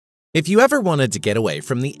If you ever wanted to get away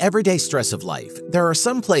from the everyday stress of life, there are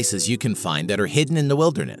some places you can find that are hidden in the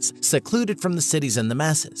wilderness, secluded from the cities and the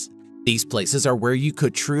masses. These places are where you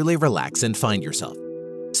could truly relax and find yourself.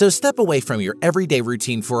 So step away from your everyday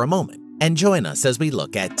routine for a moment and join us as we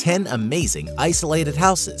look at 10 amazing isolated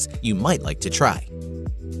houses you might like to try.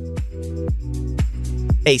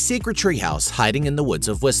 A secret treehouse hiding in the woods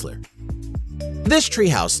of Whistler. This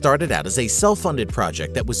treehouse started out as a self-funded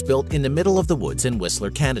project that was built in the middle of the woods in Whistler,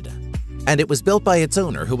 Canada. And it was built by its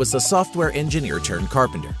owner, who was a software engineer turned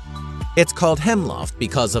carpenter. It's called Hemloft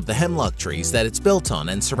because of the hemlock trees that it's built on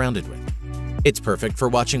and surrounded with. It's perfect for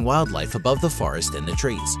watching wildlife above the forest and the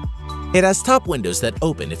trees. It has top windows that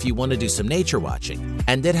open if you want to do some nature watching,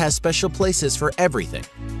 and it has special places for everything.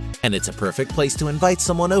 And it's a perfect place to invite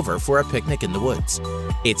someone over for a picnic in the woods.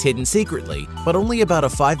 It's hidden secretly, but only about a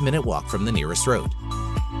 5-minute walk from the nearest road.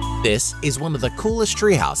 This is one of the coolest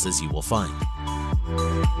tree houses you will find.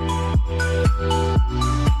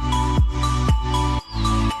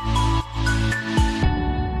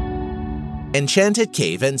 Enchanted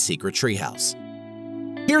Cave and Secret Treehouse.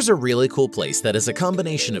 Here's a really cool place that is a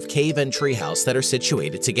combination of cave and treehouse that are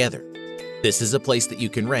situated together. This is a place that you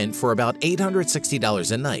can rent for about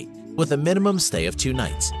 $860 a night with a minimum stay of 2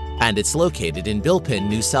 nights, and it's located in Bilpin,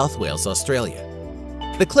 New South Wales, Australia.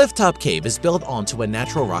 The clifftop cave is built onto a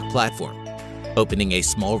natural rock platform, opening a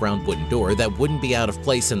small round wooden door that wouldn't be out of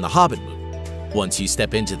place in the Hobbit movie. Once you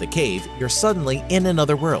step into the cave, you're suddenly in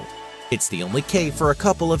another world. It's the only cave for a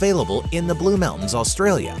couple available in the Blue Mountains,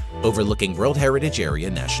 Australia, overlooking World Heritage Area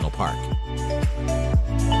National Park.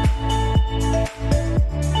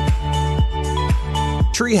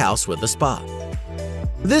 Treehouse with a spa.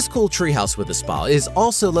 This cool treehouse with a spa is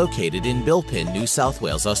also located in Bilpin, New South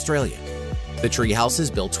Wales, Australia. The treehouse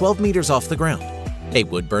is built 12 meters off the ground. A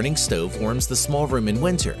wood-burning stove warms the small room in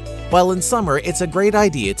winter, while in summer it's a great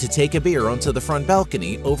idea to take a beer onto the front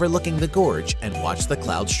balcony overlooking the gorge and watch the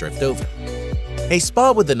clouds drift over. A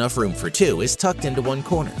spa with enough room for 2 is tucked into one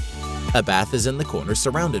corner. A bath is in the corner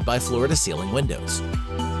surrounded by floor-to-ceiling windows.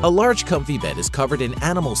 A large comfy bed is covered in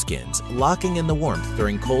animal skins, locking in the warmth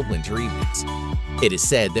during cold winter evenings. It is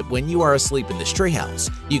said that when you are asleep in this treehouse,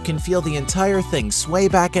 you can feel the entire thing sway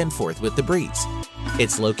back and forth with the breeze.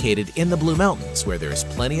 It's located in the Blue Mountains, where there is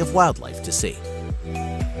plenty of wildlife to see.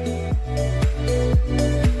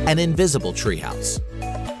 An invisible treehouse.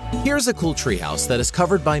 Here's a cool treehouse that is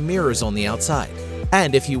covered by mirrors on the outside,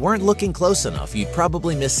 and if you weren't looking close enough, you'd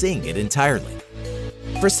probably miss seeing it entirely.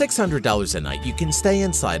 For $600 a night, you can stay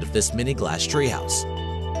inside of this mini glass treehouse.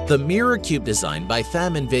 The mirror cube designed by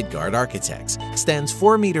Tham and Vidgard architects stands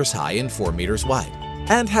 4 meters high and 4 meters wide,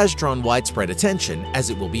 and has drawn widespread attention as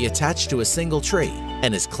it will be attached to a single tree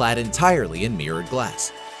and is clad entirely in mirrored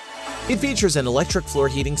glass. It features an electric floor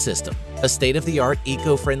heating system, a state-of-the-art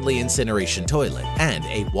eco-friendly incineration toilet, and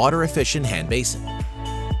a water-efficient hand basin.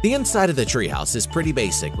 The inside of the treehouse is pretty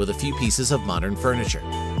basic with a few pieces of modern furniture.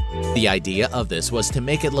 The idea of this was to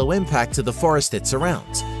make it low impact to the forest it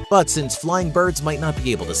surrounds, but since flying birds might not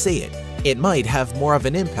be able to see it, it might have more of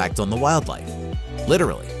an impact on the wildlife.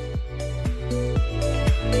 Literally.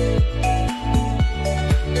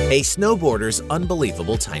 A snowboarder's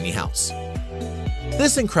unbelievable tiny house.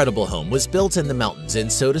 This incredible home was built in the mountains in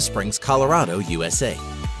Soda Springs, Colorado, USA.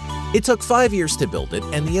 It took 5 years to build it,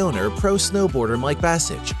 and the owner, pro snowboarder Mike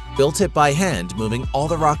Bassage, built it by hand, moving all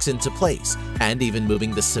the rocks into place and even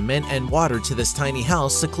moving the cement and water to this tiny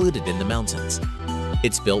house secluded in the mountains.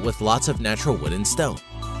 It's built with lots of natural wood and stone.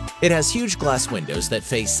 It has huge glass windows that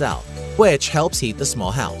face south, which helps heat the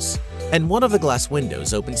small house, and one of the glass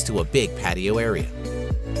windows opens to a big patio area.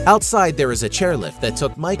 Outside, there is a chairlift that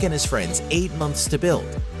took Mike and his friends 8 months to build,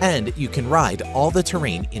 and you can ride all the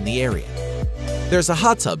terrain in the area. There's a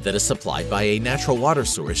hot tub that is supplied by a natural water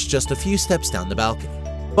source just a few steps down the balcony,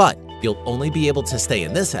 but you'll only be able to stay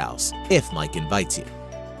in this house if Mike invites you.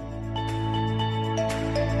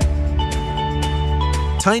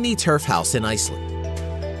 Tiny turf house in Iceland.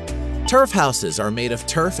 Turf houses are made of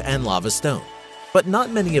turf and lava stone, but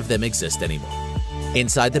not many of them exist anymore.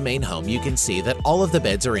 Inside the main home, you can see that all of the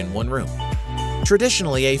beds are in one room.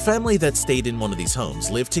 Traditionally, a family that stayed in one of these homes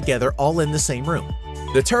lived together all in the same room.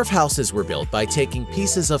 The turf houses were built by taking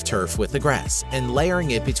pieces of turf with the grass and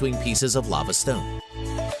layering it between pieces of lava stone.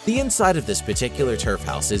 The inside of this particular turf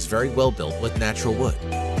house is very well built with natural wood,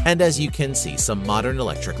 and as you can see, some modern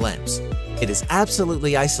electric lamps. It is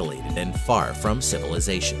absolutely isolated and far from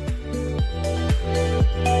civilization.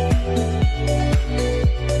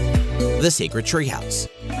 The secret treehouse.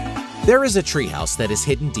 There is a treehouse that is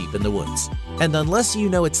hidden deep in the woods, and unless you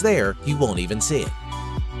know it's there, you won't even see it.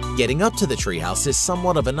 Getting up to the treehouse is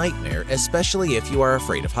somewhat of a nightmare, especially if you are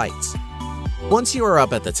afraid of heights. Once you are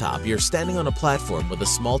up at the top, you're standing on a platform with a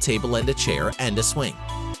small table and a chair and a swing.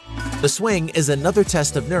 The swing is another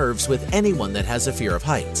test of nerves with anyone that has a fear of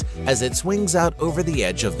heights, as it swings out over the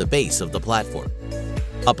edge of the base of the platform.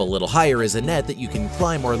 Up a little higher is a net that you can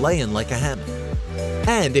climb or lay in like a hammock.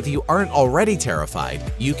 And if you aren't already terrified,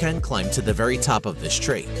 you can climb to the very top of this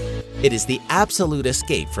tree. It is the absolute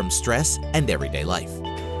escape from stress and everyday life.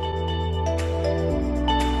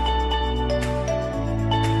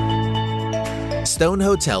 Stone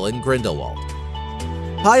Hotel in Grindelwald.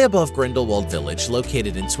 High above Grindelwald village,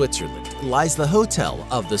 located in Switzerland, lies the hotel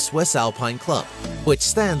of the Swiss Alpine Club, which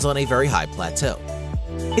stands on a very high plateau.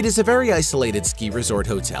 It is a very isolated ski resort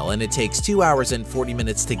hotel, and it takes 2 hours and 40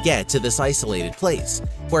 minutes to get to this isolated place,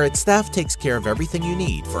 where its staff takes care of everything you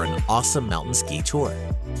need for an awesome mountain ski tour.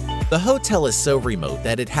 The hotel is so remote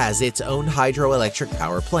that it has its own hydroelectric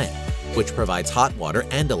power plant, which provides hot water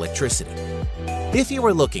and electricity. If you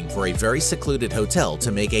are looking for a very secluded hotel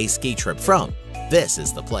to make a ski trip from, this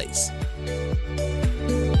is the place.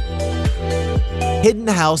 Hidden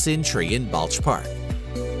House in Tree in Balch Park.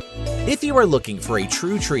 If you are looking for a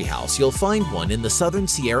true tree house, you'll find one in the southern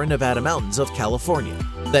Sierra Nevada mountains of California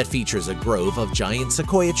that features a grove of giant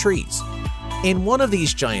sequoia trees. In one of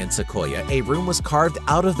these giant sequoia, a room was carved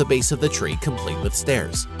out of the base of the tree, complete with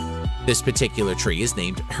stairs. This particular tree is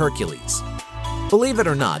named Hercules. Believe it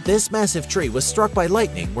or not, this massive tree was struck by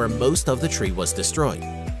lightning where most of the tree was destroyed.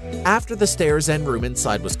 After the stairs and room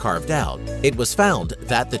inside was carved out, it was found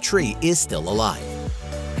that the tree is still alive.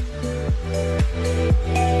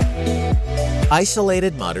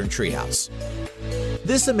 Isolated modern treehouse.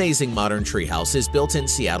 This amazing modern treehouse is built in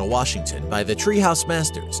Seattle, Washington by the Treehouse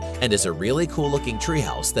Masters and is a really cool looking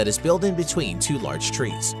treehouse that is built in between two large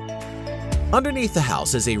trees. Underneath the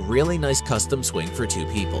house is a really nice custom swing for 2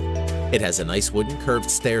 people. It has a nice wooden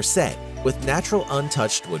curved stair set with natural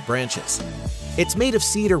untouched wood branches. It's made of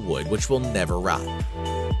cedar wood which will never rot.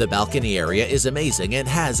 The balcony area is amazing and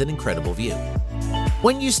has an incredible view.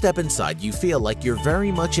 When you step inside, you feel like you're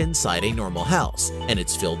very much inside a normal house, and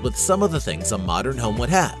it's filled with some of the things a modern home would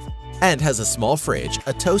have, and has a small fridge,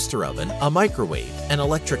 a toaster oven, a microwave, an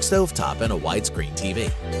electric stovetop, and a widescreen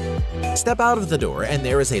TV. Step out of the door and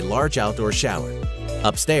there is a large outdoor shower.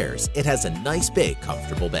 Upstairs, it has a nice big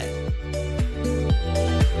comfortable bed.